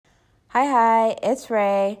Hi, it's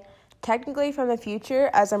Ray. Technically from the future,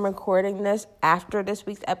 as I'm recording this after this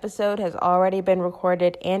week's episode has already been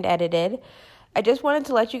recorded and edited. I just wanted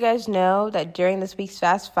to let you guys know that during this week's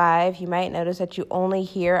Fast Five, you might notice that you only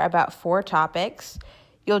hear about 4 topics.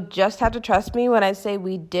 You'll just have to trust me when I say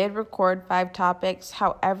we did record 5 topics.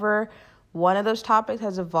 However, one of those topics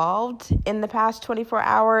has evolved in the past 24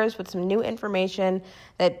 hours with some new information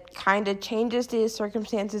that kind of changes the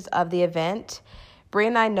circumstances of the event. Bree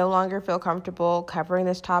and I no longer feel comfortable covering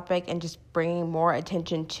this topic and just bringing more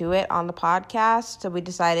attention to it on the podcast, so we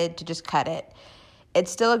decided to just cut it. It's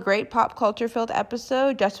still a great pop culture filled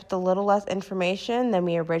episode, just with a little less information than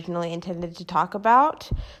we originally intended to talk about.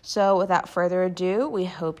 So without further ado, we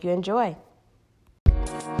hope you enjoy.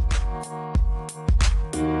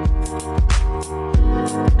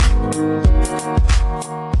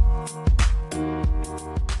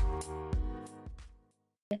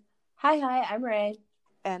 Hi, I'm Ray.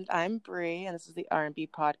 And I'm Bree, and this is the R&B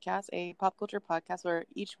Podcast, a pop culture podcast where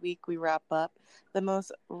each week we wrap up the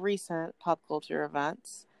most recent pop culture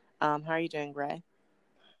events. How are you doing, Ray?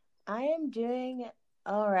 I am doing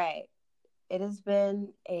all right. It has been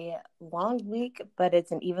a long week, but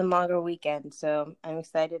it's an even longer weekend, so I'm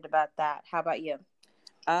excited about that. How about you?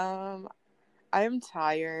 I am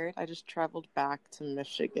tired. I just traveled back to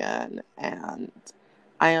Michigan, and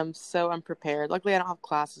I am so unprepared. Luckily, I don't have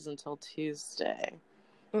classes until Tuesday.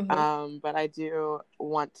 But I do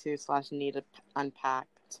want to / need to unpack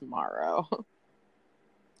tomorrow.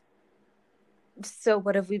 So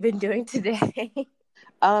what have we been doing today?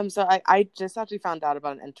 So I just actually found out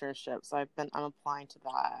about an internship, so I'm applying to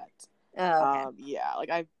that. Oh, okay. Yeah,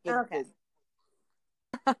 like I've been busy.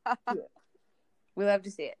 We love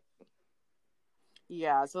to see it.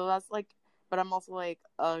 Yeah, so that's like, but I'm also like,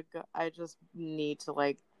 ugh, I just need to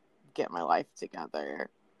like get my life together.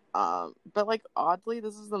 But like oddly,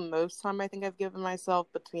 this is the most time I think I've given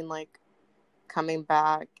myself between like coming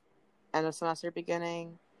back and the semester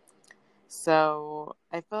beginning. So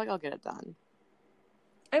I feel like I'll get it done.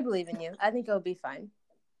 I believe in you. I think it'll be fine.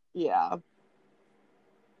 Yeah.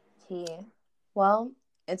 Well,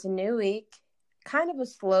 it's a new week, kind of a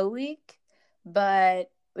slow week,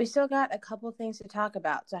 but we still got a couple things to talk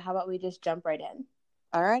about. So how about we just jump right in?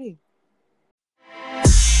 Alrighty.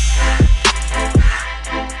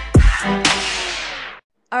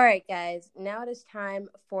 All right, guys. Now it is time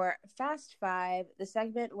for Fast Five, the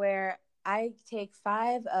segment where I take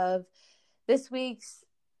 5 of this week's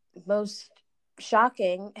most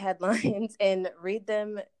shocking headlines and read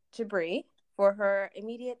them to Bree for her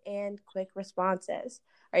immediate and quick responses.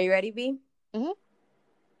 Are you ready, B? Mm-hmm.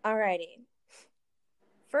 Alrighty.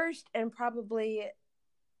 First, and probably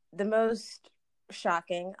the most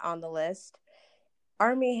shocking on the list,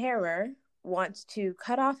 Armie Hammer wants to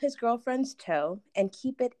cut off his girlfriend's toe and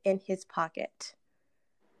keep it in his pocket.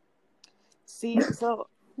 See, so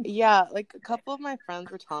yeah, like a couple of my friends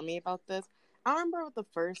were telling me about this. I don't remember what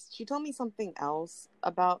she told me something else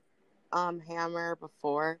about Hammer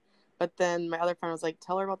before, but then my other friend was like,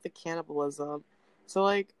 tell her about the cannibalism. So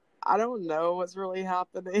like I don't know what's really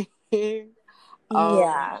happening.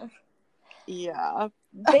 Yeah. Yeah.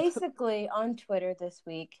 Basically on Twitter this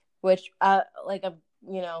week, which like I'm,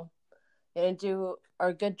 gonna do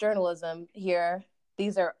our good journalism here.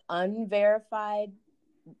 These are unverified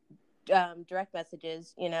direct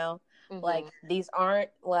messages, like these aren't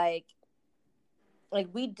like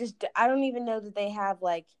we just, I don't even know that they have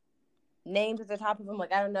like names at the top of them.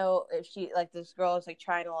 Like I don't know if this girl is like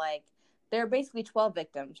trying to like, there are basically 12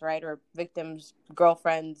 victims, right? Or victims,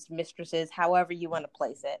 girlfriends, mistresses, however you want to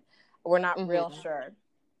place it. We're not real sure.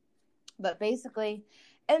 But basically,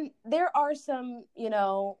 and there are some,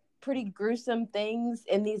 pretty gruesome things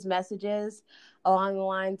in these messages along the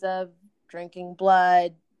lines of drinking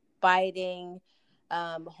blood, biting,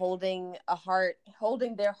 holding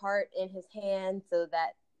their heart in his hand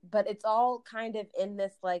but it's all kind of in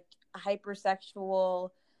this like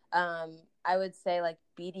hypersexual, I would say like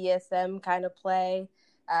BDSM kind of play,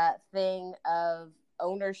 thing of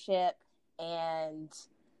ownership and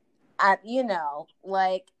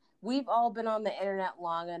like we've all been on the internet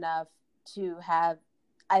long enough to have,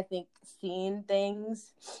 I think, seen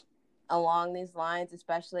things along these lines,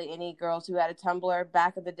 especially any girls who had a Tumblr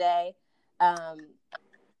back in the day. But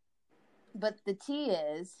the tea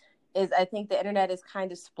is I think the internet is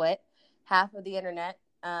kind of split. Half of the internet,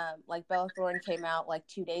 like Bella Thorne came out like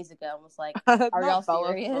 2 days ago and was like, are y'all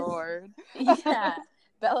serious? Yeah.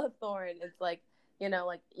 Bella Thorne is like,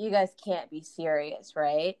 like, you guys can't be serious,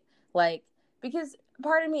 right? Like, because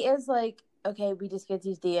part of me is like, okay, we just get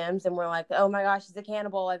these DMs and we're like, oh my gosh, he's a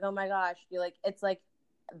cannibal. Like, oh my gosh. You're like, it's like,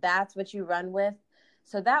 that's what you run with.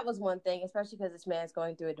 So that was one thing, especially because this man's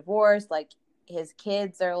going through a divorce. Like, his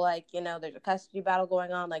kids are like, there's a custody battle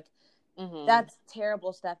going on. Like, that's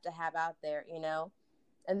terrible stuff to have out there,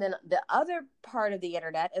 And then the other part of the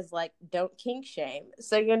internet is like, don't kink shame.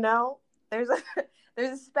 So, there's a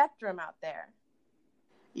there's a spectrum out there.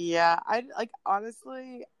 Yeah, I like,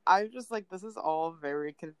 honestly, I'm just like, this is all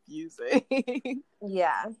very confusing.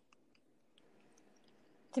 Yeah.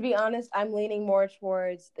 To be honest, I'm leaning more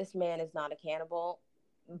towards this man is not a cannibal,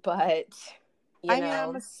 but I mean,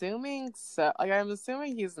 I'm assuming so. Like, I'm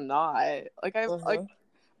assuming he's not. Like,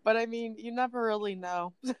 but I mean, you never really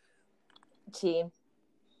know. You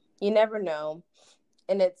never know.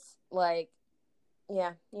 And it's like,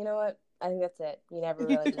 yeah, you know what? I think that's it. You never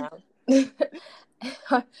really know.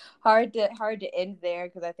 hard to end there,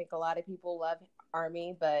 because I think a lot of people love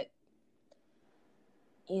Army, but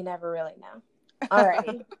you never really know.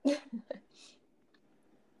 Alrighty.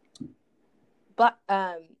 But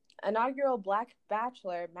inaugural Black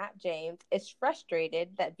Bachelor Matt James is frustrated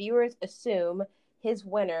that viewers assume his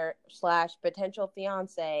winner / potential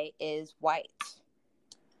fiance is white.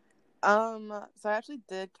 So I actually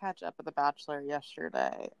did catch up with The Bachelor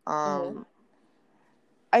yesterday. Mm-hmm.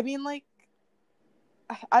 I mean, like,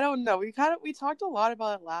 I don't know. We talked a lot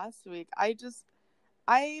about it last week.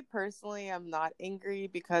 I personally am not angry,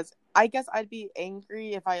 because I guess I'd be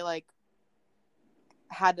angry if I like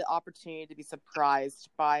had the opportunity to be surprised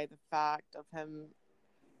by the fact of him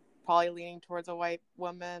probably leaning towards a white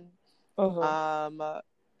woman. Mm-hmm.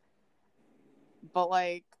 But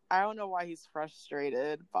like, I don't know why he's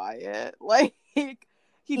frustrated by it. Like, he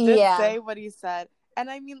did say what he said, and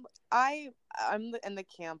I mean, I'm in the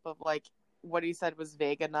camp of like, what he said was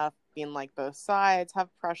vague enough, being like both sides have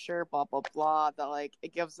pressure, blah blah blah, that like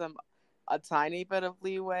it gives him a tiny bit of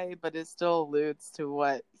leeway, but it still alludes to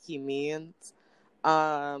what he means.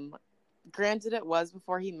 Granted, it was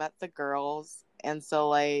before he met the girls, and so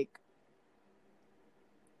like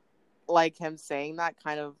him saying that,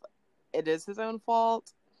 kind of, it is his own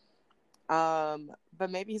fault. But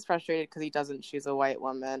maybe he's frustrated because he doesn't choose a white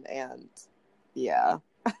woman, and yeah.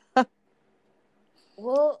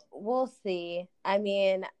 We'll see. I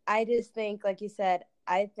mean, I just think, like you said,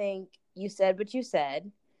 I think you said what you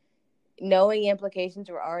said, knowing implications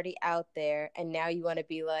were already out there, and now you want to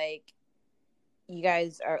be like, you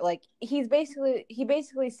guys are like, he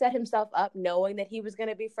basically set himself up knowing that he was going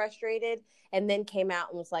to be frustrated, and then came out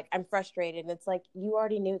and was like, I'm frustrated. And it's like, you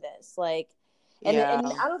already knew this. Like, and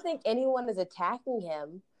I don't think anyone is attacking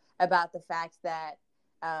him about the fact that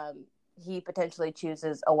he potentially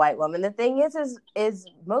chooses a white woman. The thing is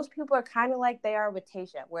most people are kind of like they are with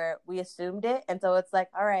Tayshia, where we assumed it, and so it's like,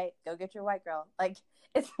 all right, go get your white girl. Like,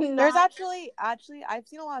 it's not. There's actually I've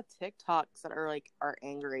seen a lot of TikToks that are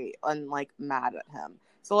angry and like mad at him.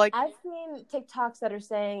 So like, I've seen TikToks that are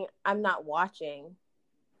saying, I'm not watching.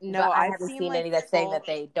 no, But I I've haven't seen seen like any that's saying that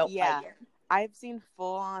they don't like it. I've seen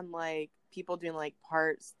full on like people doing like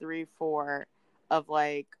parts 3, 4 of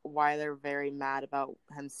like why they're very mad about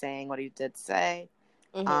him saying what he did say.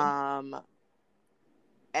 Mm-hmm.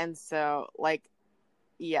 And so like,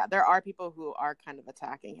 yeah, there are people who are kind of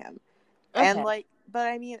attacking him. Okay. And like, but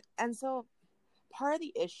I mean, and so part of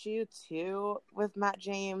the issue too with Matt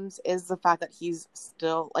James is the fact that he's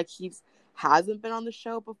still like, hasn't been on the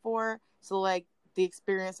show before, so like the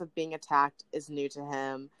experience of being attacked is new to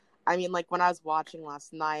him. I mean, like, when I was watching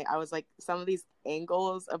last night, I was like, some of these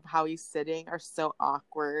angles of how he's sitting are so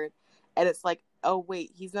awkward, and it's like, oh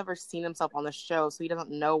wait, he's never seen himself on the show, so he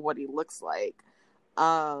doesn't know what he looks like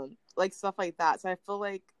stuff like that. So I feel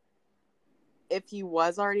like if he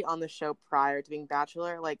was already on the show prior to being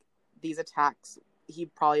Bachelor, like, these attacks,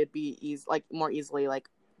 he'd probably be more easily like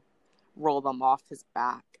roll them off his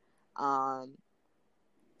back.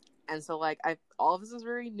 And so like, all of this is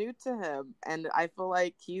very new to him, and I feel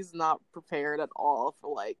like he's not prepared at all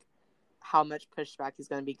for like how much pushback he's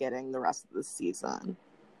going to be getting the rest of the season.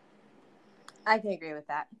 I can agree with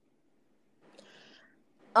that.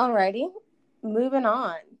 Alrighty, moving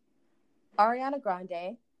on. Ariana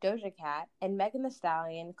Grande, Doja Cat, and Megan Thee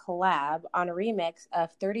Stallion collab on a remix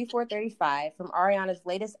of 3435 from Ariana's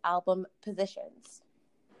latest album, Positions.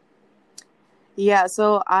 Yeah,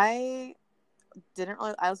 so I listened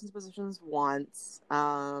to Positions once.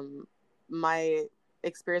 My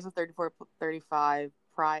experience with 3435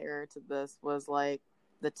 prior to this was like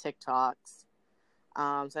the TikToks.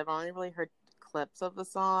 So I've only really heard clips of the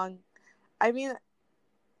song. I mean,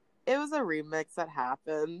 it was a remix that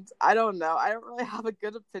happened. I don't know. I don't really have a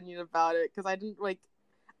good opinion about it, because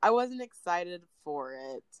I wasn't excited for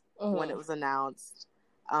it when it was announced.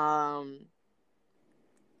 And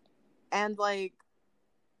like,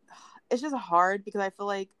 it's just hard because I feel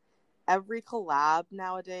like every collab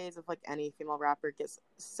nowadays of like any female rapper gets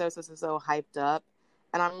so hyped up.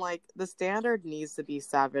 And I'm like, the standard needs to be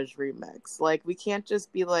Savage Remix. Like, we can't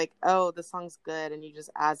just be like, oh, the song's good, and you just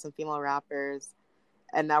add some female rappers,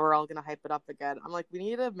 and now we're all gonna hype it up again. I'm like, we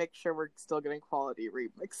need to make sure we're still getting quality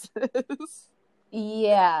remixes.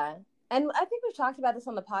 Yeah. And I think we've talked about this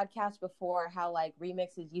on the podcast before, how like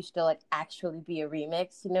remixes used to like actually be a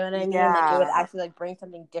remix, you know what I mean? Like it would Yeah. actually like bring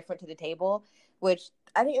something different to the table, which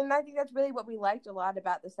I think that's really what we liked a lot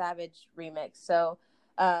about the Savage remix. So,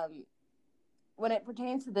 when it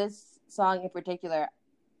pertains to this song in particular,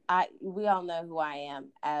 we all know who I am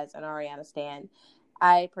as an Ariana stan.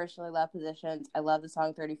 I personally love Positions. I love the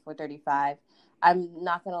song 3435. I'm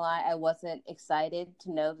not gonna lie, I wasn't excited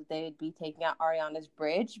to know that they would be taking out Ariana's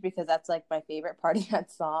Bridge because that's like my favorite part of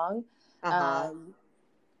that song. Uh-huh.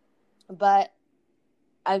 But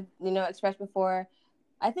I've expressed before,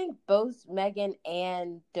 I think both Megan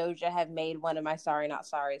and Doja have made one of my Sorry Not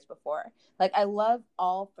Sorries before. Like I love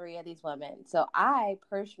all three of these women. So I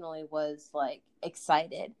personally was like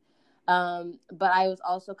excited. But I was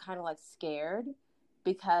also kind of like scared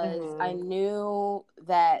because I Mm-hmm. knew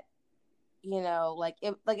that, like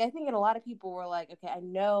I think a lot of people were like, okay, I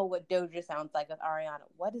know what Doja sounds like with Ariana.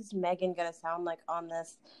 What is Megan gonna sound like on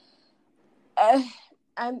this? Uh,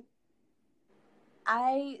 I'm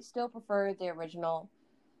I still prefer the original.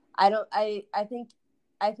 I don't. I think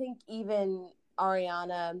even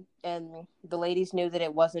Ariana and the ladies knew that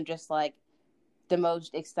it wasn't just like the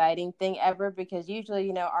most exciting thing ever because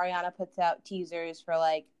usually, Ariana puts out teasers for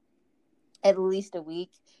like at least a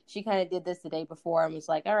week. She kind of did this the day before and was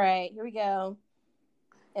like, "All right, here we go,"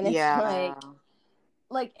 and it's Yeah.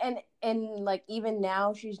 like and like even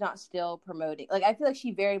now she's not still promoting. Like I feel like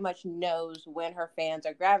she very much knows when her fans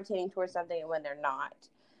are gravitating towards something and when they're not.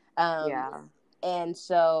 Um, Yeah. and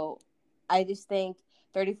so I just think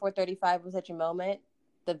 3435 was such a moment.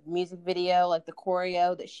 The music video, like the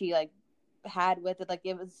choreo that she like had with it, like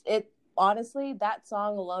it honestly, that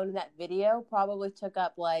song alone in that video probably took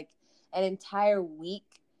up like an entire week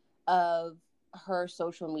of her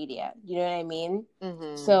social media. You know what I mean?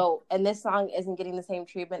 Mm-hmm. So, and this song isn't getting the same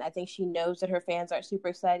treatment. I think she knows that her fans aren't super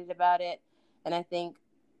excited about it. And I think,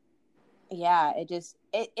 yeah,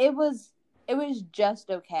 it was just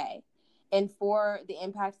okay. And for the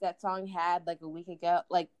impact that song had like a week ago,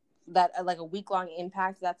 like a week long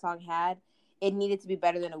impact that song had, it needed to be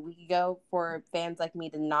better than a week ago for fans like me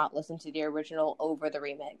to not listen to the original over the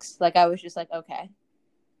remix. Like I was just like, okay.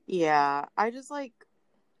 Yeah. I just like,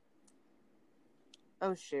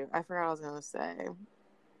 oh shoot, I forgot what I was gonna say.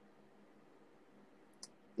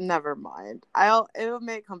 Never mind. It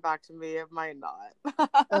may come back to me. It might not.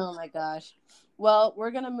 Oh my gosh. Well, we're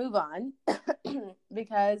going to move on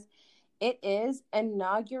because it is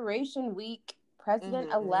inauguration week. Mm-hmm.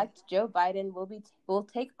 President-elect Joe Biden will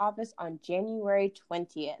take office on January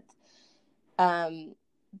 20th. Um,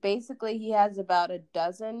 Basically, he has about a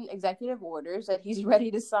dozen executive orders that he's ready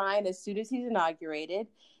to sign as soon as he's inaugurated,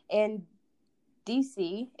 and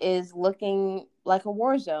DC is looking like a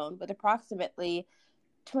war zone with approximately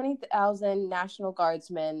 20,000 National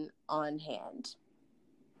Guardsmen on hand.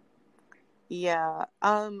 Yeah.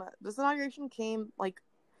 This inauguration came like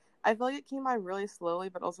I feel like it came by really slowly,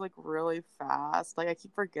 but also like really fast. Like I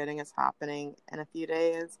keep forgetting it's happening in a few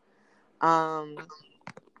days. Um,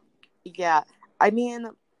 yeah. I mean,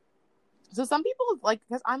 so some people like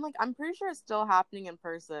because I'm pretty sure it's still happening in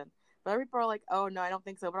person. But other people are like, oh no, I don't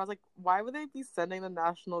think so. But I was like, why would they be sending the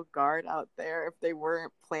National Guard out there if they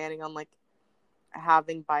weren't planning on like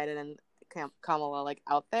having Biden and Kamala like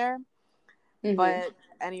out there? Mm-hmm. But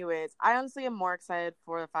anyways, I honestly am more excited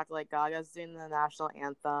for the fact that like Gaga's doing the national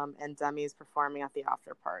anthem and Demi's performing at the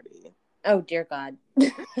after party. Oh, dear God.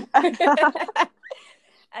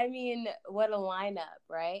 I mean, what a lineup,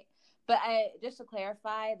 right? But just to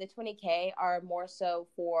clarify, the 20K are more so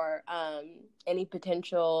for any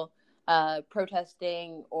potential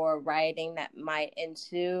protesting or rioting that might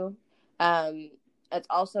ensue. Um, it's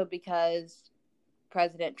also because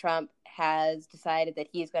President Trump has decided that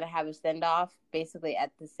he's going to have a send off basically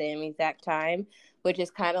at the same exact time, which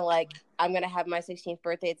is kind of like I'm going to have my 16th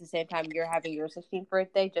birthday at the same time you're having your 16th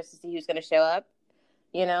birthday just to see who's going to show up,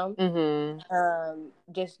 you know? Mm-hmm.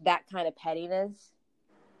 Just that kind of pettiness.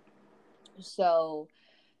 So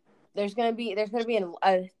there's gonna be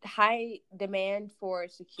a high demand for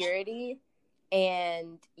security,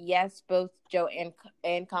 and yes, both Joe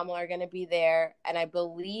and Kamala are gonna be there, and I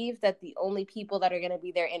believe that the only people that are gonna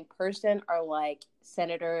be there in person are like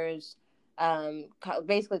senators,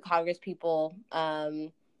 basically Congress people,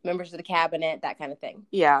 members of the cabinet, that kind of thing.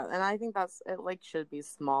 Yeah, and I think that's it. Like should be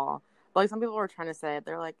small. Like some people were trying to say it.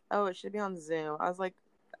 They're like, "Oh, it should be on Zoom." I was like,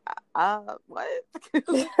 what?"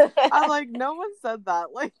 I was like, "No one said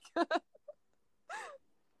that." Like,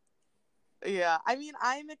 yeah. I mean,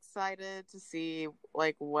 I'm excited to see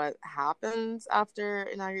like what happens after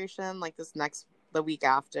inauguration, like the week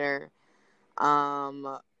after.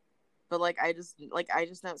 Um, but like I just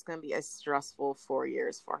know it's gonna be a stressful 4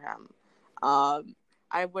 years for him.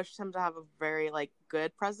 I wish him to have a very like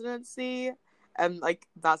good presidency, and like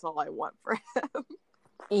that's all I want for him.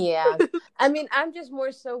 Yeah. I mean, I'm just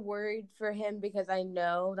more so worried for him because I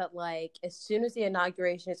know that, like, as soon as the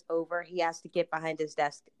inauguration is over, he has to get behind his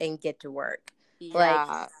desk and get to work. Like,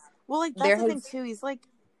 Yeah. Well, like that's there the thing has. too. He's like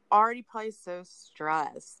already probably so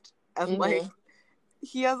stressed, and like Mm-hmm.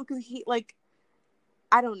 he has because he like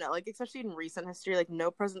I don't know, like especially in recent history, like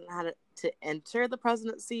no president had to enter the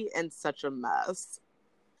presidency in such a mess.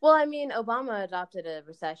 Well, I mean, Obama adopted a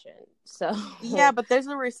recession. So, Yeah, but there's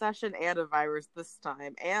a recession and a virus this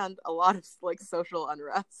time, and a lot of like social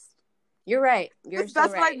unrest. you're right. You're so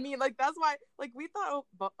That's what I right. mean. Like that's why, like we thought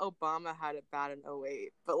Obama had it bad in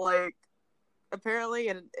 08, but like apparently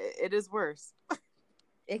it is worse.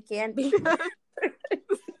 It can be.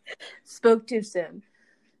 Spoke too soon.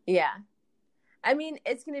 Yeah. I mean,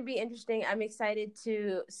 it's going to be interesting. I'm excited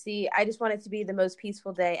to see. I just want it to be the most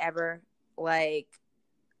peaceful day ever. Like,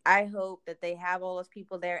 I hope that they have all those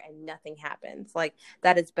people there and nothing happens. Like,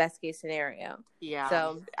 that is best case scenario. Yeah,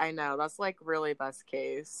 So, I know that's like really best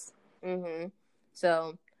case. mm-hmm.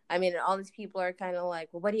 So, I mean, all these people are kind of like,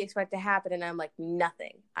 well, what do you expect to happen? And I'm like,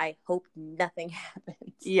 nothing. I hope nothing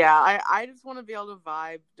happens. Yeah, I just want to be able to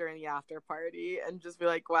vibe during the after party and just be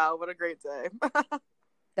like, wow, what a great day.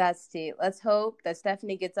 That's T. Let's hope that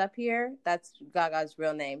Stephanie gets up here. That's Gaga's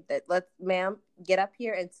real name. That ma'am, get up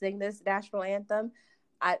here and sing this national anthem.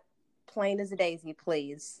 I plain as a daisy,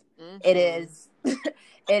 please. Mm-hmm. It is.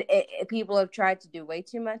 People have tried to do way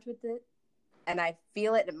too much with it, and I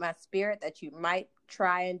feel it in my spirit that you might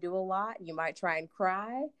try and do a lot. You might try and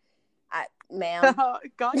cry. Ma'am.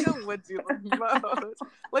 Gaga would do the most.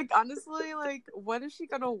 Like honestly, like what is she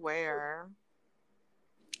gonna wear?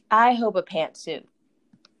 I hope a pantsuit.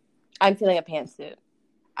 I'm feeling a pantsuit.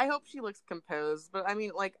 I hope she looks composed, but I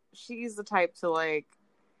mean, like she's the type to like.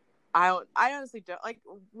 I honestly don't like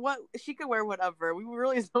what she could wear. Whatever we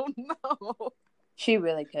really don't know. She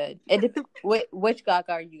really could. Which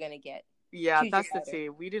Gaga are you gonna get? Yeah, Choose your that's the fighter. tea.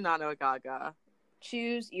 We do not know Gaga.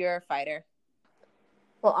 Choose your fighter.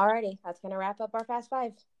 Well, alrighty, that's gonna wrap up our Fast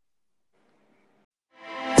Five.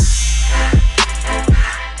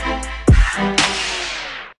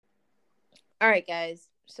 All right, guys.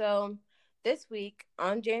 So this week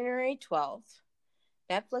on January 12th,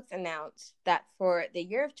 Netflix announced that for the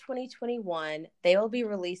year of 2021, they will be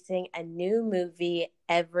releasing a new movie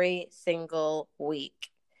every single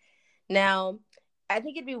week. Now, I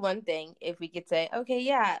think it'd be one thing if we could say, okay,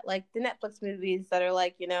 yeah, like the Netflix movies that are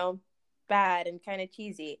like, bad and kind of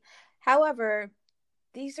cheesy. However,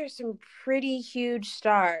 these are some pretty huge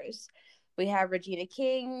stars. We have Regina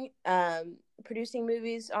King producing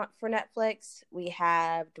movies for Netflix. We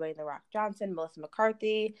have Dwayne The Rock Johnson, Melissa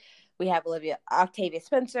McCarthy. We have Octavia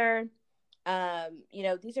Spencer.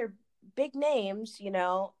 These are big names,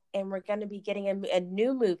 and we're going to be getting a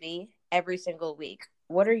new movie every single week.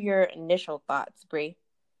 What are your initial thoughts, Brie?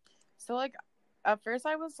 So like, at first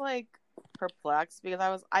I was like perplexed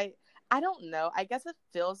because I don't know. I guess it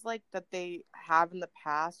feels like that they have in the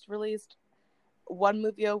past released one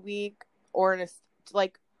movie a week, or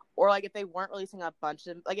like if they weren't releasing a bunch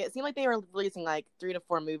of like it seemed like they were releasing like 3 to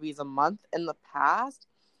 4 movies a month in the past.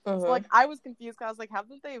 Mm-hmm. So like I was confused because I was like,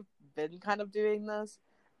 haven't they been kind of doing this?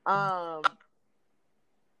 But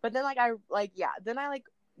then then I like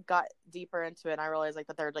got deeper into it and I realized like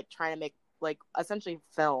that they're like trying to make like essentially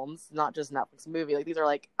films, not just Netflix movie. Like these are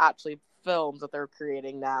like actually films that they're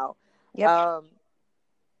creating now. Yep.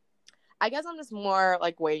 I guess I'm just more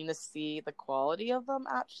like waiting to see the quality of them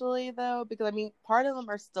actually though, because I mean part of them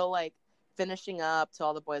are still like finishing up To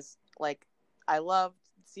All the Boys like I Love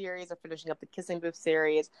series or finishing up the Kissing Booth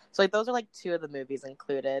series. So like those are like 2 of the movies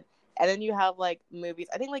included. And then you have like movies,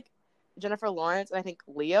 I think like Jennifer Lawrence and I think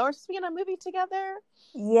Leo are supposed to be in a movie together.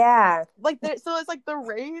 Yeah. Like so it's like the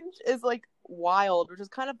range is like wild, which is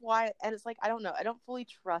kind of why, and it's like I don't know, I don't fully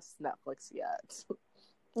trust Netflix yet.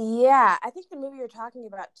 Yeah, I think the movie you're talking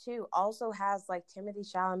about too also has like Timothy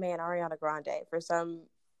Chalamet and Ariana Grande for some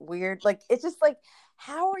weird it's just like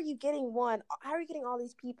how are you getting all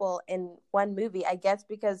these people in one movie? I guess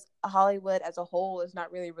because Hollywood as a whole is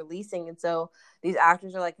not really releasing, and so these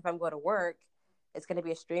actors are like, if I'm going to work, it's going to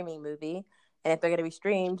be a streaming movie, and if they're going to be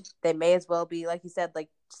streamed, they may as well be, like you said, like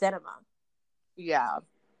cinema. Yeah.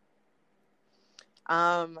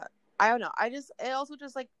 Um, I don't know. It also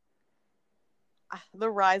just like the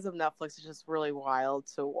rise of Netflix is just really wild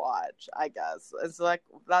to watch, I guess. It's like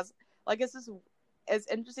that's like it's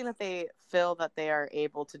interesting that they feel that they are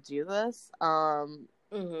able to do this.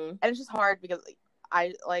 Mm-hmm. And it's just hard because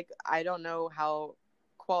I don't know how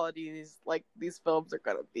quality these films are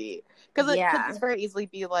gonna be because it could Yeah. just very easily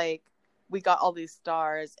be like we got all these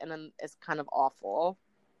stars and then it's kind of awful.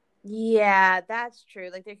 Yeah, that's true.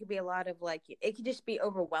 Like there could be a lot of like it could just be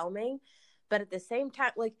overwhelming, but at the same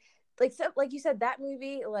time, like you said, that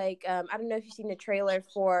movie, I don't know if you've seen the trailer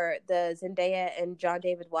for the Zendaya and John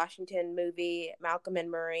David Washington movie, Malcolm and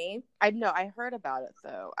Marie. I know I heard about it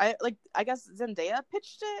though. I guess Zendaya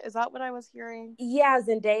pitched it. Is that what I was hearing? Yeah,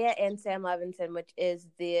 Zendaya and Sam Levinson, which is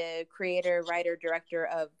the creator, writer, director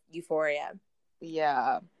of Euphoria.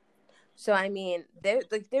 Yeah. So I mean,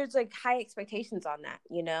 there's like high expectations on that,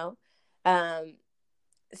 you know. Um,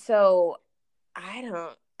 so I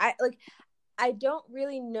don't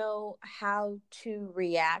really know how to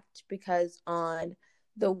react because on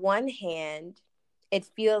the one hand, it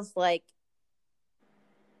feels like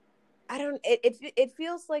it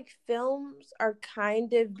feels like films are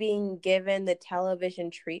kind of being given the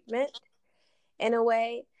television treatment in a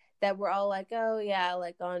way that we're all like, oh yeah,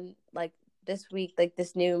 like on like this week, like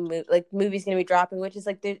this new movie's gonna be dropping, which is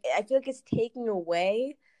like I feel like it's taking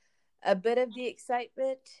away a bit of the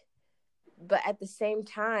excitement, but at the same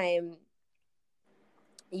time,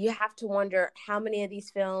 you have to wonder how many of these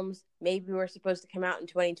films maybe were supposed to come out in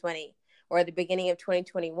 2020 or the beginning of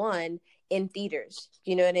 2021 in theaters.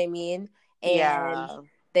 Do you know what I mean? And Yeah.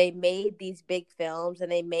 they made these big films and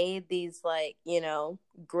they made these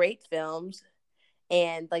great films,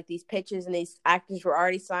 and like these pitches and these actors were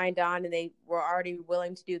already signed on and they were already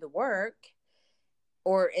willing to do the work,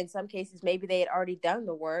 or in some cases maybe they had already done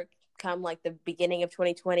the work come like the beginning of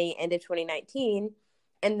 2020, end of 2019,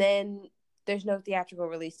 and then there's no theatrical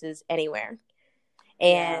releases anywhere.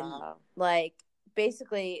 And Yeah. like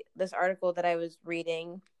basically this article that I was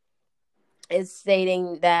reading is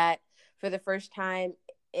stating that for the first time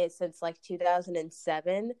since like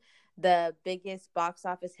 2007, the biggest box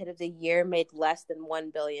office hit of the year made less than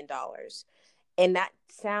 $1 billion. And that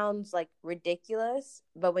sounds like ridiculous,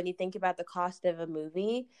 but when you think about the cost of a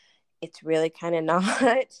movie, it's really kind of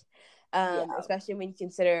not. Yeah. Especially when you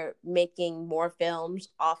consider making more films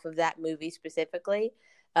off of that movie specifically.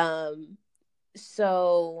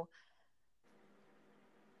 So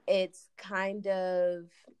it's kind of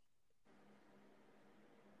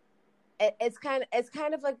it's kind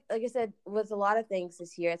of like I said with a lot of things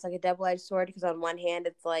this year. It's like a double-edged sword because on one hand,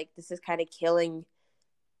 it's like this is kind of killing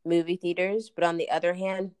movie theaters, but on the other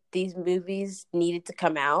hand, these movies needed to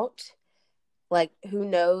come out. Like, who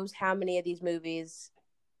knows how many of these movies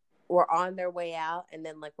were on their way out and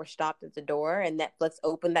then like were stopped at the door, and Netflix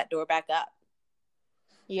opened that door back up.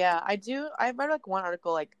 Yeah, I do. I read like one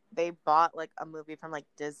article like they bought like a movie from like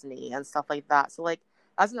Disney and stuff like that. So like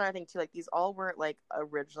that's another thing too. Like these all weren't like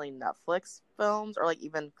originally Netflix films or like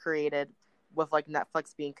even created with like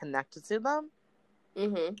Netflix being connected to them.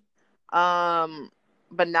 Mm-hmm. Um,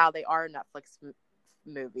 but now they are Netflix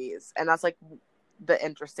movies, and that's like the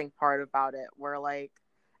interesting part about it. Where like,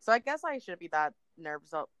 so I guess I shouldn't be that nervous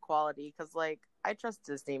about quality because like I trust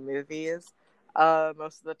Disney movies,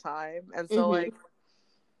 most of the time, and so like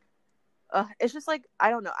Mm-hmm. it's just like I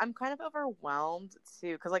don't know. I'm kind of overwhelmed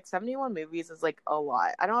too because like 71 movies is like a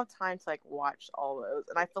lot. I don't have time to like watch all those,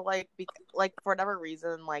 and I feel like like for whatever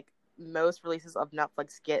reason, like most releases of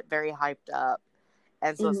Netflix get very hyped up,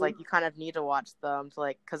 and so it's Mm-hmm. like you kind of need to watch them to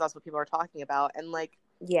like because that's what people are talking about, and like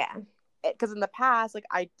Yeah. because in the past like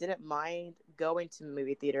I didn't mind going to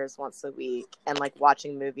movie theaters once a week and like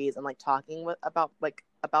watching movies and like talking about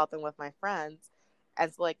them with my friends.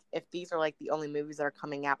 And so like if these are like the only movies that are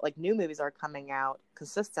coming out, like new movies are coming out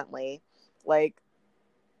consistently, like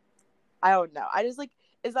I don't know, I just like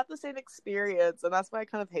is that the same experience? And that's why I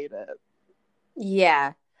kind of hate it.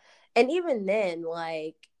 Yeah. And even then,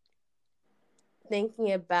 like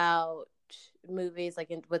thinking about movies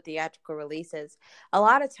like with theatrical releases, a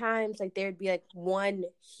lot of times like there'd be like one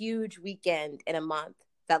huge weekend in a month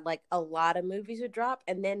that like a lot of movies would drop,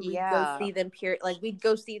 and then we'd go Yeah. see them we'd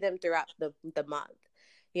go see them throughout the month,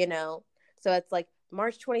 you know. So it's like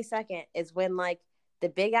March 22nd is when like the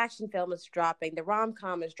big action film is dropping, the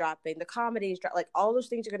rom-com is dropping, the comedy is like all those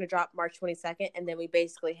things are going to drop March 22nd, and then we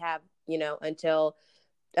basically have, until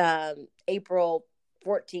April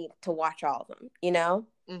 14th to watch all of them, you know?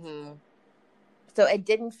 Mm-hmm. So it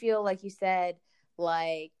didn't feel like you said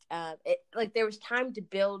like there was time to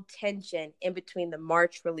build tension in between the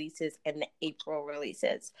March releases and the April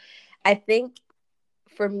releases. I think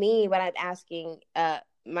for me, what I'm asking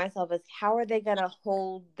myself is, how are they going to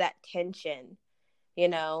hold that tension, you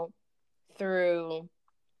know, through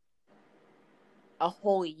a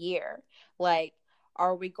whole year? Like,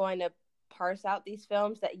 are we going to parse out these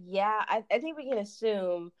films that, yeah, I think we can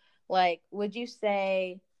assume, like, would you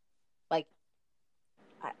say, like,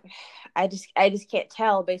 I, I just can't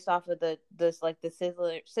tell based off of the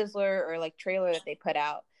sizzler or like trailer that they put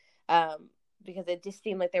out, um because it just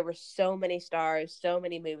seemed like there were so many stars, so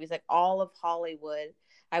many movies, like all of Hollywood,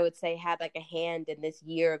 I would say, had like a hand in this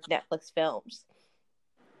year of Netflix films.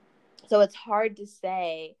 So it's hard to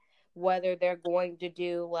say whether they're going to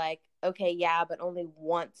do like, okay, yeah, but only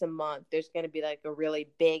once a month there's going to be like a really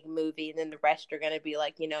big movie, and then the rest are going to be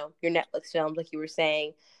like, you know, your Netflix films, like you were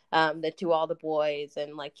saying, the To All the Boys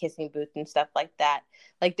and like Kissing Booth and stuff like that.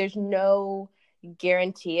 Like there's no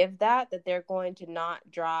guarantee of that they're going to not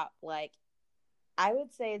drop, like, I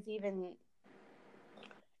would say it's even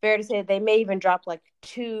fair to say they may even drop like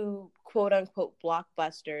two quote unquote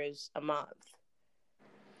blockbusters a month.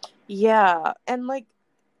 Yeah, and like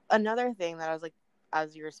another thing that I was like,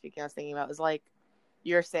 as you were speaking, I was thinking about is like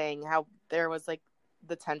you're saying how there was like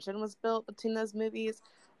the tension was built between those movies,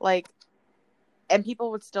 like, and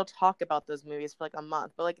people would still talk about those movies for like a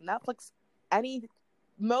month, but like Netflix,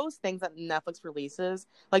 most things that Netflix releases,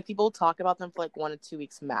 like people talk about them for like 1 to 2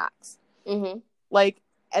 weeks max. Mm-hmm. Like,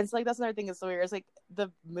 and it's like that's another thing is so weird. It's like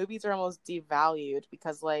the movies are almost devalued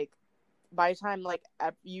because like by the time like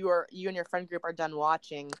you and your friend group are done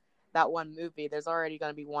watching that one movie, there's already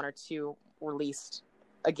going to be 1 or 2 released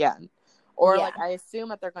again. Or Yeah. like I assume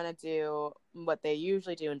that they're going to do what they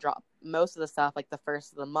usually do and drop most of the stuff like the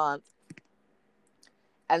first of the month.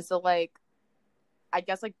 And so like I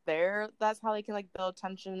guess like that's how they can like build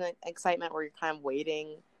tension and excitement where you're kind of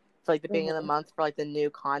waiting for like the beginning of the Mm-hmm. month for like the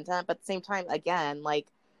new content, but at the same time again like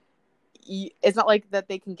it's not like that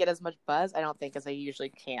they can get as much buzz, I don't think, as they usually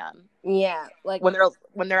can. Yeah, like, When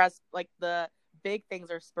they're as like the big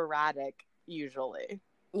things are sporadic usually.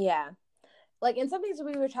 yeah, like, and some things that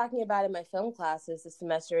we were talking about in my film classes this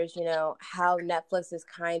semester is, you know, how Netflix is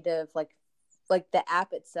kind of like the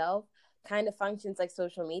app itself kind of functions like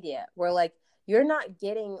social media, where like you're not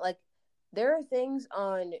getting like, there are things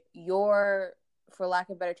on your, for lack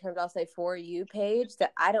of better terms, I'll say For You page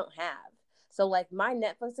that I don't have. So like my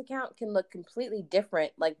Netflix account can look completely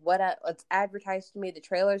different, like what's advertised to me, the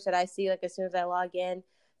trailers that I see like as soon as I log in,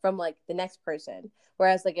 from like the next person.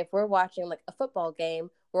 Whereas like if we're watching like a football game,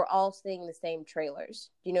 we're all seeing the same trailers.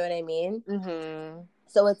 Do you know what I mean? Mm-hmm.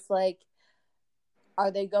 So it's like,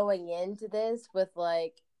 are they going into this with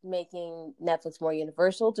like making Netflix more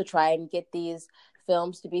universal to try and get these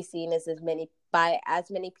films to be seen as many by as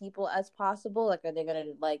many people as possible? Like, are they going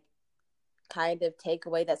to like kind of take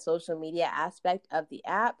away that social media aspect of the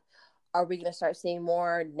app? Are we going to start seeing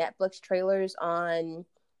more Netflix trailers on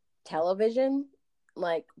television?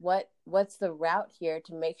 Like, what's the route here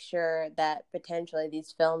to make sure that potentially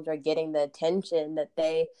these films are getting the attention that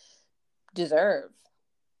they deserve?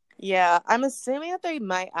 Yeah, I'm assuming that they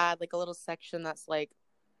might add like a little section that's like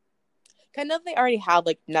kind of, they already had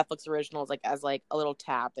like Netflix originals like as like a little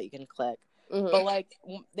tab that you can click, but Mm-hmm. like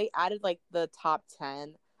they added like the top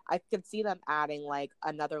 10. I could see them adding like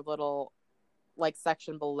another little like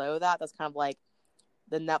section below that that's kind of like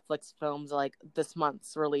the Netflix films like this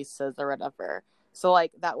month's releases or whatever. So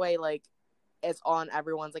like that way like it's on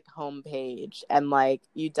everyone's like homepage, and like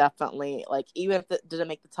you definitely like, even if it didn't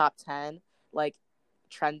make the top 10 like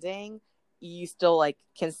trending, you still like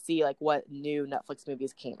can see like what new Netflix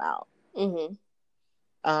movies came out. Mm-hmm.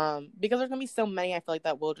 Because there's gonna be so many, I feel like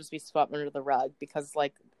that will just be swept under the rug because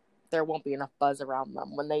like there won't be enough buzz around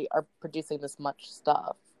them when they are producing this much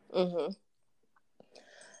stuff. Mm-hmm.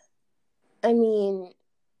 I mean,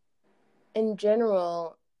 in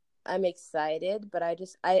general, I'm excited, but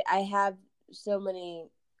I have so many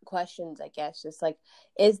questions, I guess. Just like,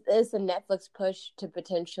 is this a Netflix push to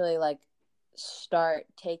potentially like start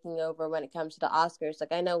taking over when it comes to the Oscars?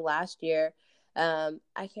 Like, I know last year, I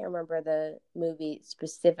can't remember the movie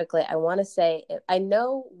specifically. I want to say I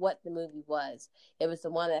know what the movie was. It was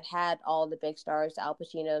the one that had all the big stars, Al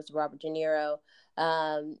Pacino's, Robert De Niro.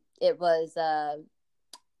 It was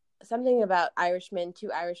something about Irishmen,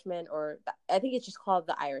 Two Irishmen, or I think it's just called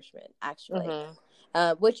The Irishman, actually.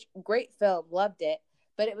 Mm-hmm. Which, great film, loved it.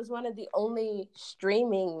 But it was one of the only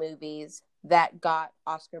streaming movies that got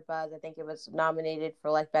Oscar buzz. I think it was nominated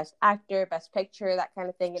for like Best Actor, Best Picture, that kind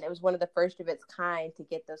of thing. And it was one of the first of its kind to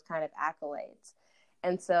get those kind of accolades.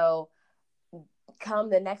 And so,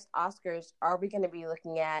 come the next Oscars, are we going to be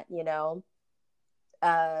looking at, you know,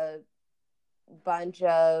 a bunch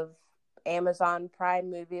of Amazon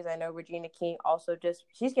Prime movies. I know Regina King also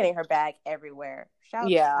she's getting her bag everywhere. Shout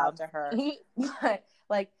Yeah. out to her. But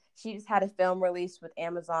like she just had a film release with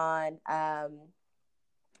Amazon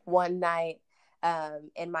one night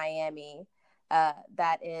in Miami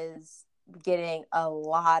that is getting a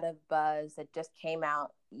lot of buzz. That just came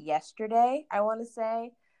out yesterday, I want to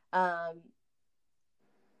say.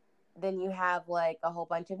 Then you have like a whole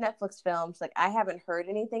bunch of Netflix films. Like I haven't heard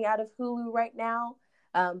anything out of Hulu right now,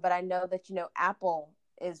 but I know that Apple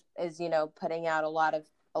is putting out a lot of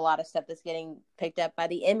stuff that's getting picked up by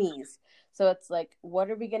the Emmys. So it's like, what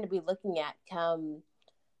are we going to be looking at come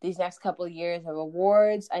these next couple of years of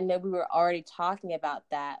awards? I know we were already talking about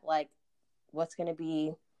that. Like, what's going to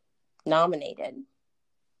be nominated?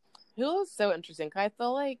 Hulu is so interesting. Cause I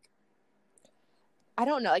feel like, I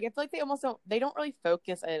don't know. Like, I feel like they don't really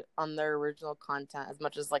focus on their original content as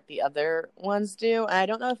much as like the other ones do. And I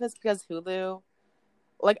don't know if it's because Hulu,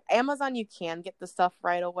 like Amazon, you can get the stuff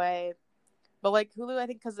right away. But like Hulu, I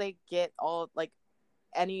think because they get all like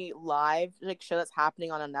any live like show that's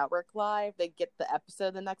happening on a network live, they get the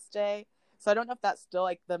episode the next day. So I don't know if that's still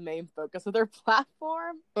like the main focus of their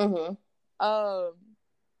platform. Mm-hmm.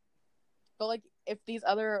 But like if these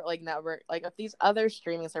other like network, like if these other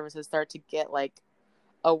streaming services start to get like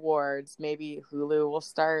awards, maybe Hulu will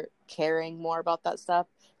start caring more about that stuff.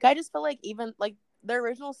 I just feel like even like the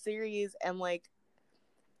original series and like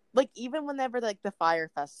even whenever like the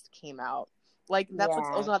Fyre Fest came out, like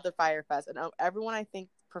Netflix also had the Fyre Fest, and everyone I think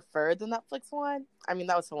preferred the Netflix one. I mean,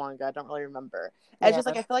 that was so long ago, I don't really remember. It's just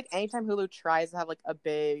like I feel like anytime Hulu tries to have like a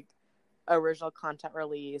big original content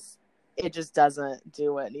release, it just doesn't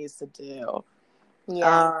do what it needs to do.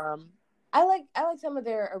 Yeah. I like some of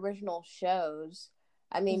their original shows.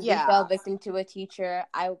 I mean, We Fell Victim to a Teacher.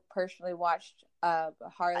 I personally watched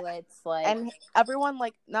Harlots, like, and everyone,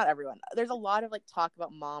 like, not everyone. There's a lot of like talk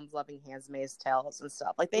about moms loving Handmaid's Tales and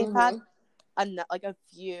stuff. Like they've had a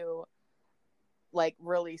few like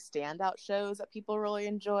really standout shows that people really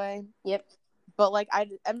enjoy. Yep. But like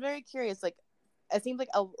I'm very curious. Like it seems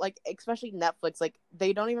like especially Netflix, like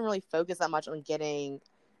they don't even really focus that much on getting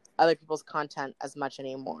other people's content as much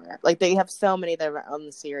anymore. Like they have so many of their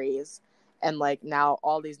own series, and like now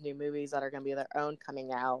all these new movies that are going to be their own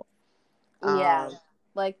coming out.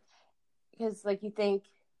 Like because like you think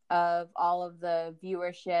of all of the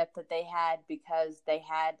viewership that they had because they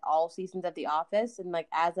had all seasons of The Office, and like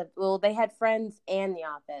they had Friends and The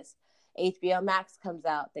Office. HBO Max comes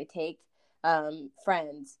out, they take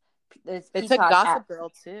Friends. They took Gossip Girl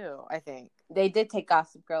too, I think. They did take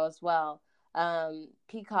Gossip Girl as well.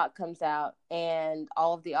 Peacock comes out, and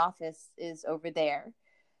all of The Office is over there.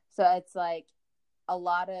 So it's like a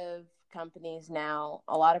lot of companies now,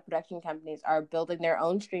 a lot of production companies are building their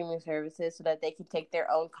own streaming services so that they can take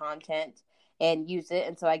their own content and use it.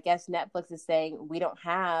 And so I guess Netflix is saying we don't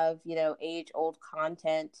have, age-old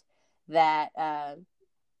content that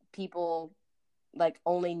people like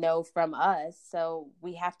only know from us. So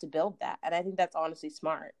we have to build that. And I think that's honestly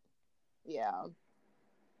smart. Yeah.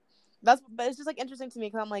 But it's just like interesting to me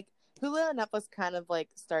because I'm like, Hulu and Netflix kind of like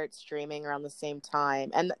start streaming around the same time,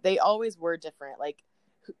 and they always were different. Like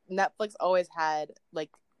Netflix always had like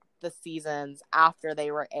the seasons after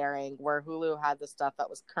they were airing, where Hulu had the stuff that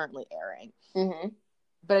was currently airing. Mm-hmm.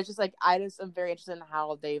 But it's just like I just am very interested in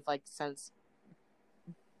how they've like since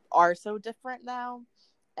are so different now,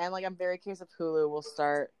 and like I'm very curious if Hulu will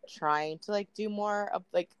start trying to like do more of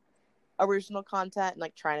like original content and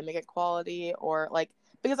like trying to make it quality, or like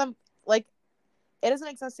because I'm like it doesn't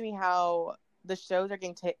make sense to me how the shows are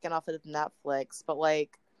getting taken off of Netflix, but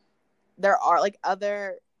like there are like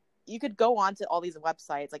you could go on to all these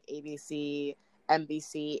websites like ABC,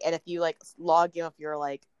 NBC, and if you like log in with your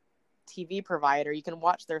like TV provider, you can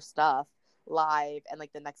watch their stuff live and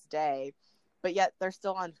like the next day, but yet they're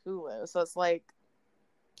still on Hulu. So it's like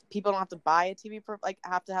people don't have to buy a TV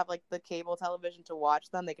have to have like the cable television to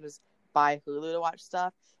watch them. They can just buy Hulu to watch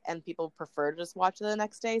stuff, and people prefer to just watch it the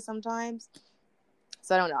next day sometimes.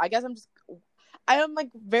 So I don't know. I guess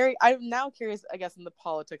I'm now curious, I guess, in the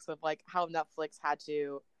politics of like how Netflix had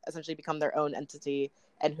to essentially become their own entity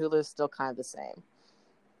and Hulu is still kind of the same.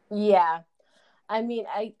 Yeah. I mean,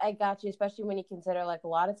 I got you, especially when you consider like a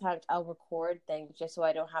lot of times I'll record things just so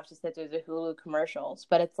I don't have to sit through the Hulu commercials.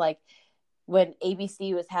 But it's like when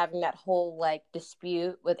ABC was having that whole like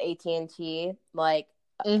dispute with AT&T, like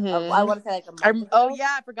I want to say like a month ago. Oh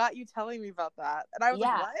yeah, I forgot you telling me about that, and I was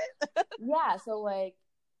like, what? Yeah, so like,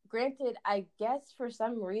 granted, I guess for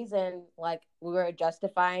some reason, like we were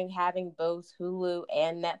justifying having both Hulu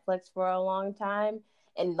and Netflix for a long time,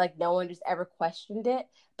 and like no one just ever questioned it,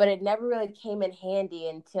 but it never really came in handy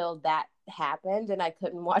until that happened and I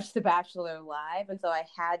couldn't watch The Bachelor live, and so I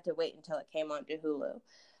had to wait until it came onto Hulu.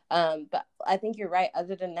 But I think you're right.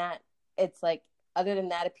 Other than that, it's like other than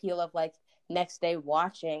that appeal of like next day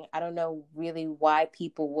watching, I don't know really why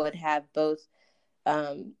people would have both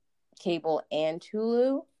um, cable and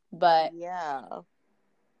Hulu. But Yeah.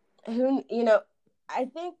 who, I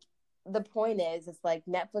think the point is, it's like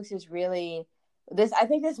Netflix is really this. I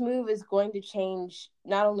think this move is going to change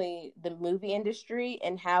not only the movie industry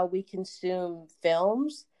and how we consume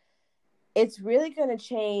films. It's really going to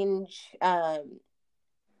change,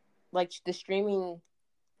 like the streaming,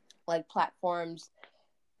 like platforms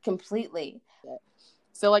completely.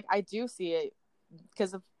 So like I do see it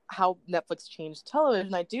because of how Netflix changed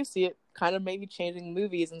television. I do see it kind of maybe changing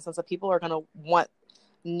movies in the sense that people are going to want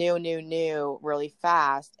new really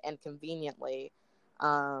fast and conveniently.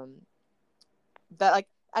 That like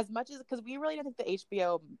as much as because we really don't think the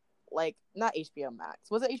HBO like not HBO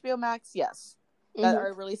Max, was it HBO Max? Yes, that Mm-hmm.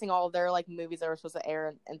 are releasing all of their like movies that were supposed to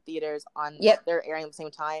air in theaters on Yep. they're airing at the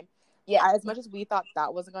same time. Yeah. As much as we thought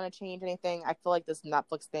that wasn't going to change anything, I feel like this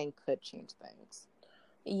Netflix thing could change things.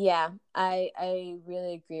 Yeah, I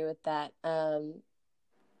really agree with that.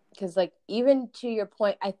 Because like even to your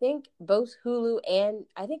point, I think both Hulu and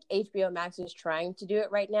I think HBO Max is trying to do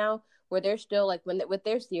it right now, where they're still like with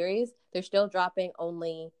their series, they're still dropping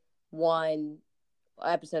only one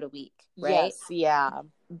episode a week, right? Yes, yeah.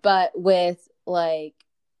 But with like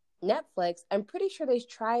Netflix, I'm pretty sure they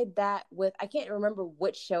tried that with I can't remember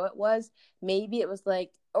which show it was. Maybe it was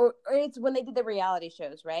like or it's when they did the reality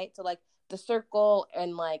shows, right? So like The Circle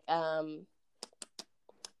and like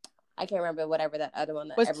I can't remember whatever that other one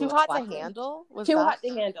that Was Too everyone's Hot to watching. Handle? Was Too that? Hot to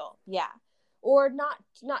Handle, yeah, or not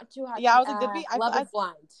Too Hot. Yeah, I was like, did we? Love Is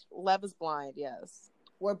Blind, Love is Blind. Yes.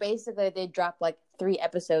 where basically they drop like 3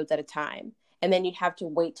 episodes at a time, and then you'd have to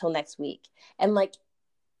wait till next week. And like,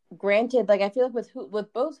 granted, like I feel like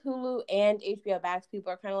with both Hulu and HBO Max,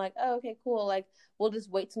 people are kind of like, oh, okay, cool, like we'll just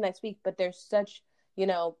wait till next week. But there's such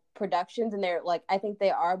productions, and they're like I think they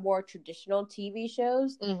are more traditional TV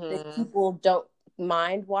shows that Mm-hmm. people don't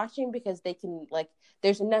mind watching because they can like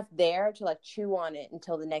there's enough there to like chew on it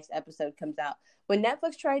until the next episode comes out. When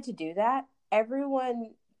Netflix tried to do that,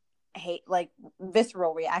 everyone hate like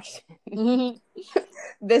visceral reaction.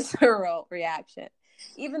 Visceral reaction,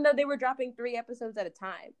 even though they were dropping 3 episodes at a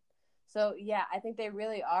time. So yeah, I think they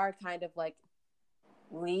really are kind of like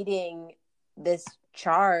leading this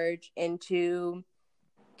charge into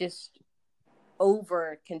just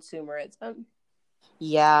over consumerism.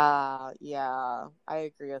 Yeah, yeah, I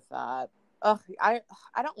agree with that. Ugh, I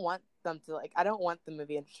don't want them to like. I don't want the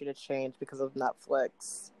movie industry to change because of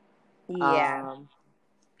Netflix. Yeah. Um,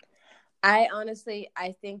 I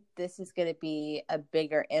think this is going to be a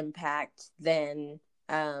bigger impact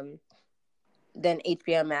um than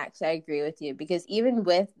HBO Max. I agree with you because even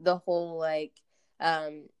with the whole like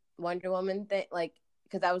Wonder Woman thing, like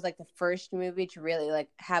because that was like the first movie to really like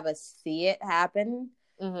have us see it happen.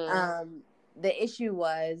 mm-hmm. The issue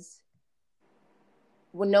was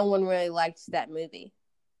when no one really liked that movie.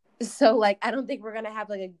 So like I don't think we're gonna have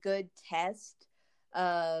like a good test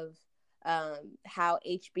of how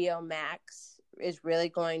HBO Max is really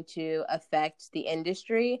going to affect the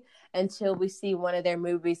industry until we see one of their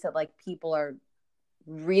movies that like people are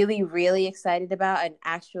really really excited about and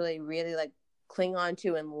actually really like cling on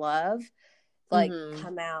to and love like Mm-hmm.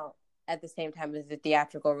 come out at the same time as the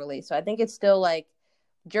theatrical release. So I think it's still like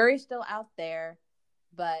jury's still out there,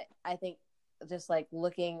 but I think just like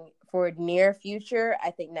looking for near future,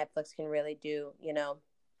 I think Netflix can really do,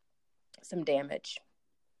 some damage.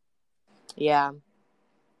 Yeah.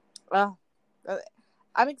 Well,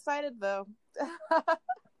 I'm excited though.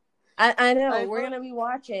 I know I we're feel gonna be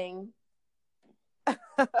watching.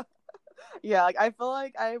 yeah, like I feel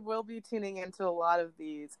like I will be tuning into a lot of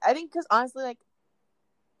these. I think because honestly, like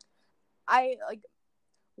I like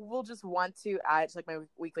will just want to add it to like my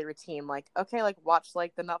weekly routine. Like okay, like watch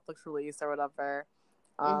like the Netflix release or whatever.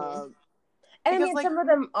 Mm-hmm. Um, And I because mean, like some of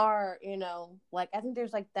them are, like I think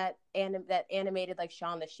there's like that animated like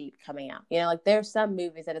Shaun the Sheep coming out. Like there's some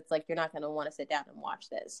movies that it's like you're not gonna want to sit down and watch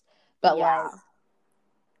this, but yeah, like,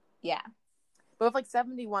 yeah, but with like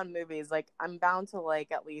 71 movies, like I'm bound to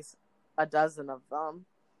like at least a dozen of them.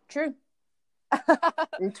 true.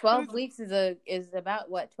 And 12 weeks is about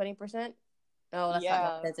what 20%. Oh, that's not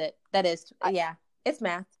math, Yeah. is it? That is, yeah, it's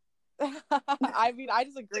math. I mean, I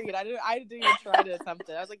just agreed. I didn't even try to attempt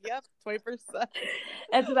it. I was like, yep, 20%.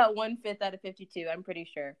 That's about 1/5 out of 52. I'm pretty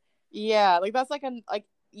sure. Yeah, like that's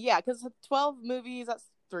yeah, because 12 movies, that's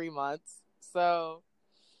 3 months. So,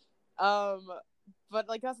 um, but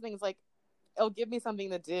like that's the thing is like it'll give me something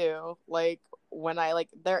to do. Like when I like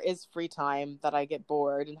there is free time that I get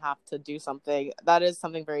bored and have to do something. That is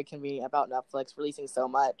something very convenient about Netflix releasing so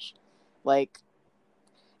much. Like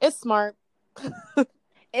it's smart.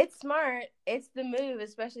 It's smart. It's the move,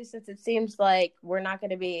 especially since it seems like we're not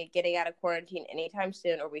going to be getting out of quarantine anytime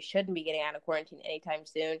soon, or we shouldn't be getting out of quarantine anytime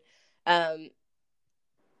soon. Um,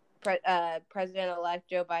 President-elect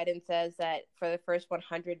Joe Biden says that for the first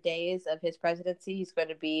 100 days of his presidency, he's going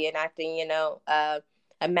to be enacting,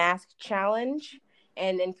 a mask challenge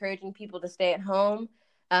and encouraging people to stay at home.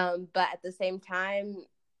 But at the same time,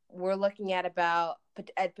 we're looking at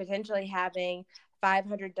potentially having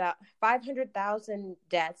 500,000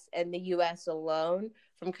 deaths in the U.S. alone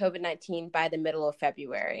from COVID-19 by the middle of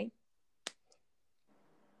February.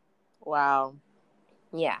 Wow.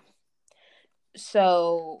 Yeah.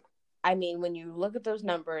 So, I mean, when you look at those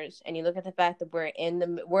numbers and you look at the fact that we're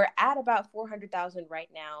at about 400,000 right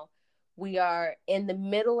now. We are in the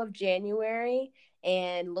middle of January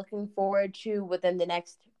and looking forward to within the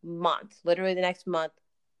next month, literally the next month,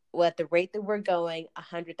 at the rate that we're going,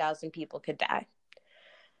 100,000 people could die.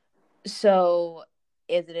 So,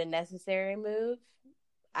 is it a necessary move?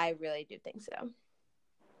 I really do think so.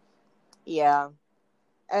 Yeah.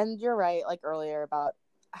 And you're right, like earlier about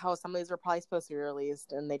how some of these were probably supposed to be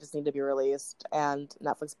released and they just need to be released and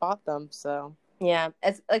Netflix bought them, so yeah,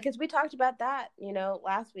 it's like because we talked about that,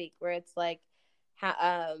 last week, where it's like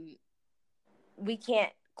how we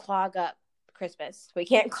can't clog up Christmas, we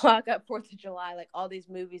can't clog up 4th of July, like all these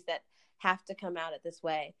movies that have to come out at this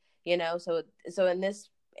way, so in this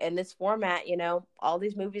format, all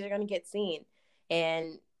these movies are going to get seen,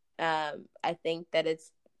 and I think that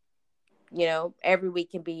it's every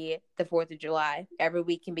week can be the 4th of July. Every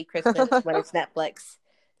week can be Christmas when it's Netflix.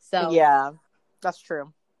 So yeah, that's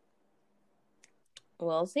true.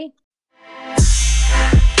 We'll see.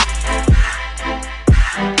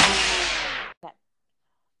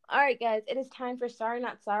 All right, guys, it is time for Sorry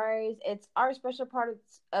Not Sorries. It's our special part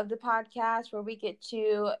of the podcast where we get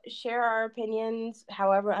to share our opinions,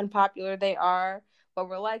 however unpopular they are, what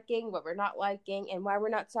we're liking, what we're not liking, and why we're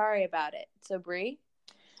not sorry about it. So, Bree?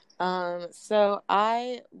 So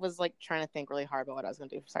I was like trying to think really hard about what I was gonna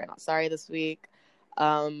do for Sorry Not Sorry this week.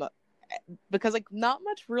 Because like not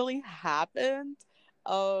much really happened.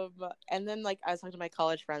 And then like I was talking to my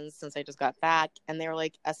college friends since I just got back, and they were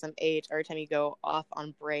like, SMH, every time you go off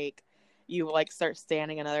on break, you like start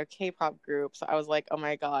standing another K-pop group. So I was like, oh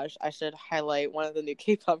my gosh, I should highlight one of the new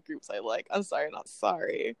K-pop groups I like. I'm sorry, not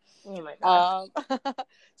sorry. Oh my gosh.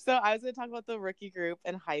 So I was gonna talk about the Rookie group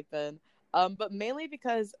and Hypen. But mainly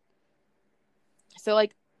because so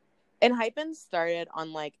like ENHYPEN started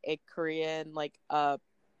on like a Korean like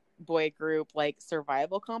boy group like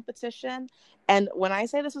survival competition, and when I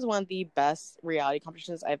say this is one of the best reality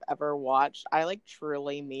competitions I've ever watched, I like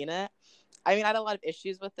truly mean it. I mean, I had a lot of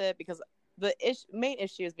issues with it because the main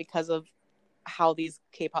issue is because of how these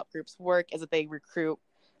K-pop groups work is that they recruit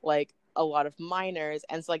like a lot of minors,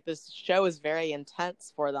 and so like this show is very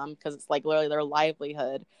intense for them because it's like literally their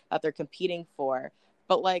livelihood that they're competing for.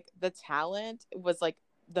 But like the talent was like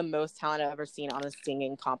the most talent I've ever seen on a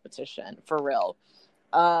singing competition for real.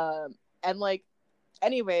 And like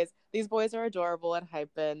anyways, these boys are adorable and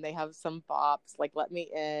Hypen. They have some bops like Let Me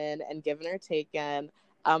In and Given or Taken.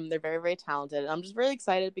 They're very, very talented. And I'm just really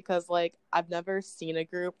excited because like I've never seen a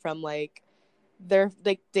group from like their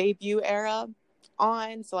like debut era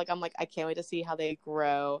on. So like I'm like I can't wait to see how they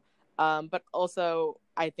grow. But also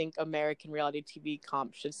I think American reality TV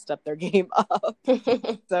comp should step their game up.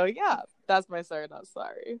 So yeah, that's my sorry not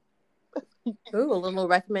sorry. Ooh, a little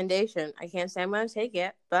recommendation. I can't say I'm going to take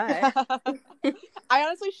it, but I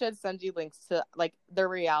honestly should send you links to like their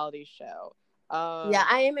reality show. Yeah,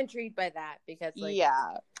 I am intrigued by that because like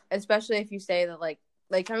yeah, especially if you say that like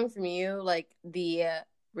coming from you, like the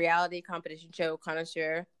reality competition show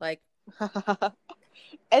Connoisseur, like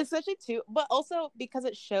especially too, but also because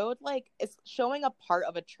it showed like it's showing a part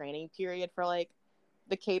of a training period for like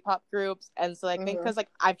the K-pop groups, and so I think because like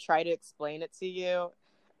I've tried to explain it to you,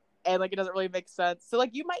 and like it doesn't really make sense. So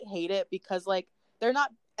like you might hate it because like they're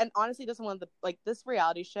not, and honestly, this one of the like this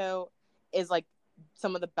reality show is like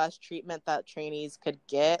some of the best treatment that trainees could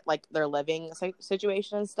get, like their living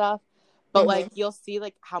situation and stuff. But like you'll see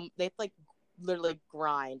like how they like literally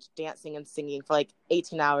grind dancing and singing for like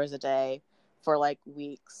 18 hours a day for like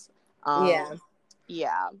weeks.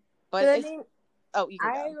 Yeah, but I it's mean, you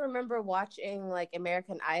can I go. remember watching like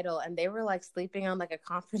American Idol, and they were like sleeping on like a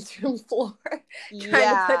conference room floor, trying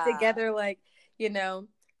to put together like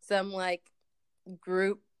some like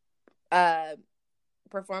group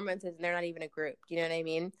performances and they're not even a group. Do you know what I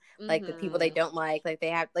mean? Like the people they Mm-hmm. don't like they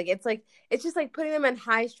have like it's just like putting them in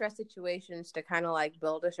high stress situations to kind of like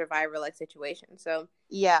build a survivor like situation. So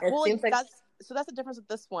Yeah. it Well, like seems like that's the difference with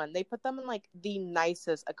this one. They put them in like the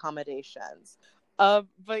nicest accommodations.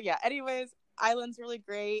 But yeah, anyways, Island's really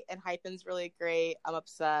great and Hyphen's really great. I'm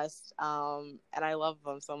obsessed. And I love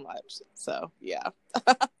them so much. So yeah.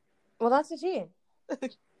 well, that's the tea.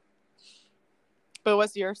 But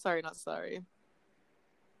what's your sorry not sorry?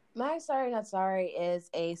 My sorry not sorry is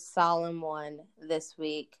a solemn one this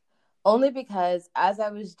week, only because as I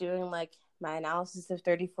was doing like my analysis of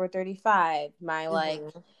 3435, my like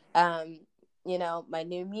Mm-hmm. um my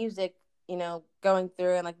new music, going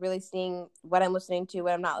through and like really seeing what I'm listening to,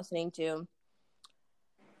 what I'm not listening to,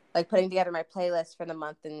 like putting together my playlist for the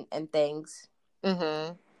month and things.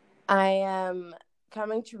 Mm-hmm. I am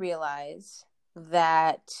coming to realize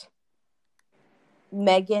that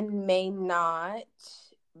Megan may not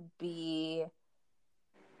be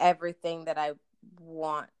everything that I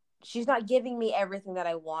want. She's not giving me everything that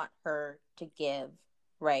I want her to give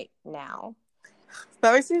right now.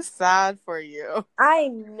 That makes me sad for you. I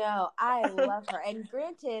know. I love her. And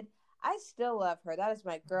granted, I still love her. That is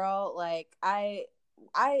my girl. Like I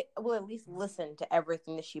will at least listen to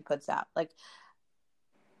everything that she puts out. Like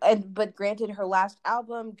but granted, her last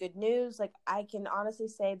album, Good News, like I can honestly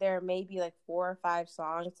say there may be like 4 or 5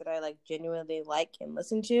 songs that I like genuinely like and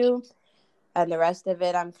listen to. And the rest of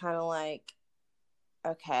it I'm kind of like,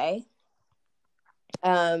 okay.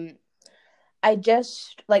 I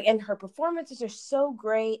just like, and her performances are so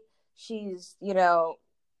great. She's,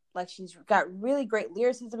 like she's got really great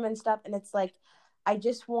lyricism and stuff. And it's like, I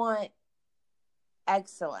just want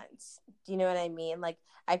excellence. Do you know what I mean? Like,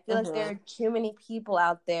 I feel like there Mm-hmm. are too many people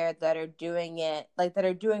out there that are doing it, like that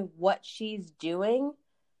are doing what she's doing.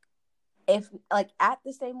 If like at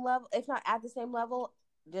the same level, if not at the same level,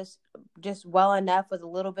 just well enough with a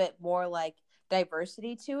little bit more like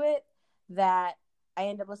diversity to it, that I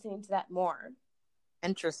end up listening to that more.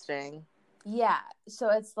 Interesting. Yeah, so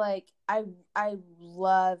it's like I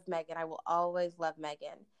love Megan. I will always love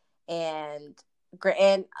Megan, and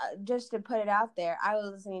just to put it out there, I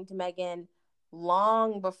was listening to Megan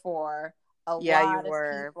long before a Yeah, you lot of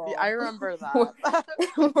were. I people remember were,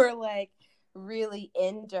 that. were like really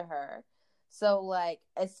into her. So like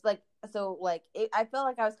it's like I felt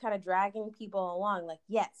like I was kind of dragging people along. Like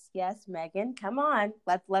yes, Megan, come on,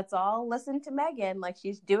 let's all listen to Megan. Like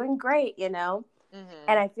she's doing great, And Mm-hmm.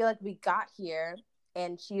 I feel like we got here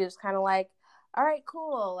and she was kind of like, all right,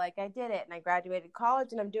 cool. Like I did it and I graduated college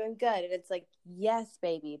and I'm doing good. And it's like, yes,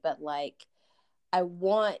 baby. But like, I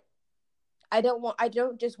want, I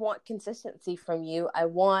don't just want consistency from you.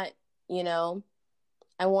 You know,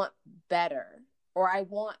 I want better, or I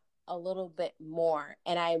want a little bit more.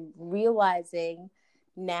 And I'm realizing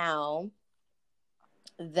now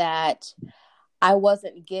that I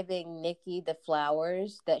wasn't giving Nikki the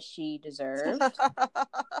flowers that she deserved.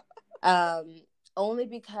 Um, Only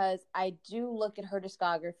because I do look at her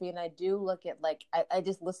discography and I do look at like I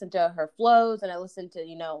just listen to her flows and I listen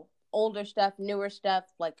to, older stuff, newer stuff,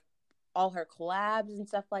 like all her collabs and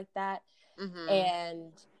stuff like that. Mm-hmm.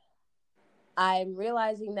 And I'm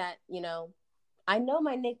realizing that, I know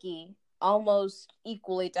my Nikki almost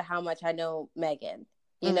equally to how much I know Megan.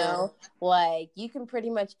 Mm-hmm. Like you can pretty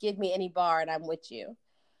much give me any bar and I'm with you.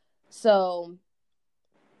 So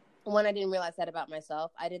one, I didn't realize that about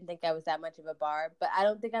myself. I didn't think I was that much of a barb, but I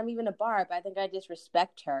don't think I'm even a barb. I think I just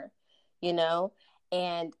respect her, you know?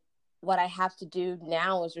 And what I have to do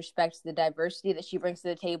now is respect the diversity that she brings to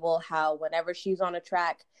the table, how whenever she's on a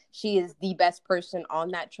track, she is the best person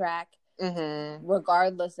on that track, Mm-hmm.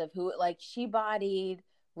 regardless of who. Like, she bodied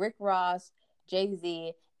Rick Ross,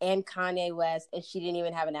 Jay-Z, and Kanye West, and she didn't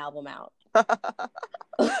even have an album out.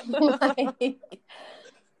 like,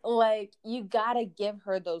 like you gotta give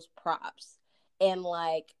her those props. And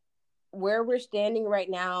like where we're standing right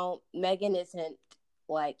now, Megan isn't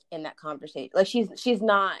like in that conversation. Like she's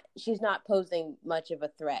not posing much of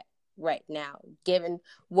a threat right now, given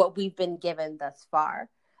what we've been given thus far.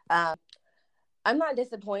 I'm not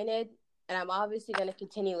disappointed, and I'm obviously going to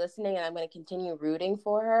continue listening, and I'm going to continue rooting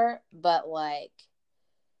for her. But like,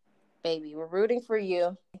 baby, we're rooting for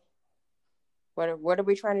you. What are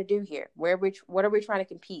we trying to do here? What are we trying to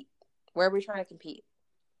compete? Where are we trying to compete?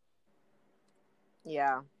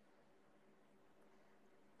 Yeah.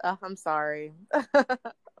 I'm sorry.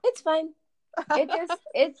 It's fine. It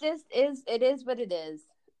is what it is.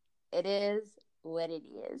 It is what it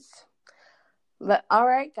is. But all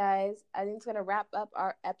right, guys, I think it's gonna wrap up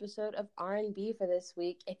our episode of R&B for this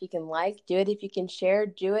week. If you can like, do it. If you can share,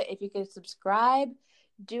 do it. If you can subscribe,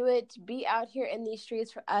 Do it. Be out here in these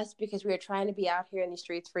streets for us because we are trying to be out here in these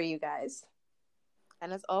streets for you guys.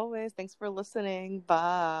 And as always, thanks for listening.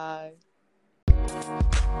 Bye.